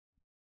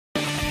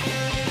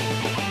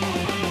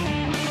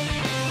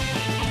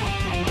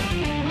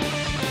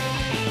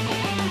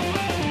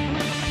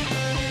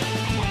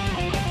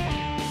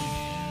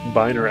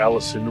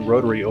Biner-Allison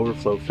rotary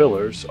overflow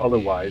fillers,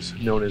 otherwise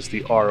known as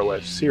the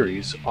ROF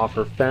Series,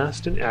 offer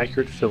fast and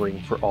accurate filling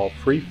for all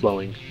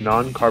free-flowing,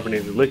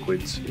 non-carbonated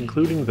liquids,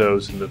 including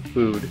those in the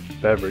food,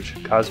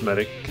 beverage,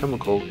 cosmetic,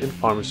 chemical, and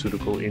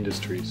pharmaceutical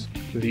industries.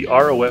 The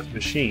ROF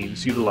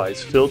machines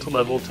utilize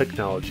fill-to-level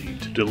technology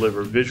to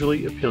deliver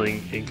visually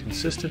appealing and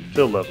consistent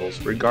fill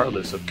levels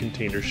regardless of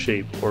container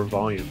shape or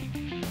volume.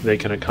 They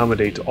can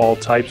accommodate all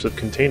types of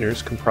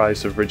containers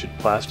comprised of rigid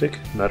plastic,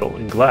 metal,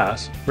 and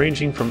glass,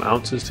 ranging from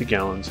ounces to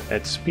gallons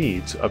at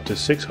speeds up to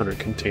 600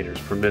 containers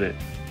per minute.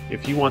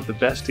 If you want the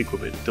best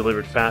equipment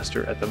delivered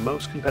faster at the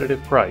most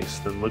competitive price,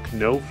 then look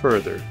no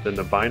further than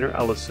the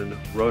Biner-Allison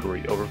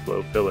rotary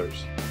overflow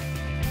fillers.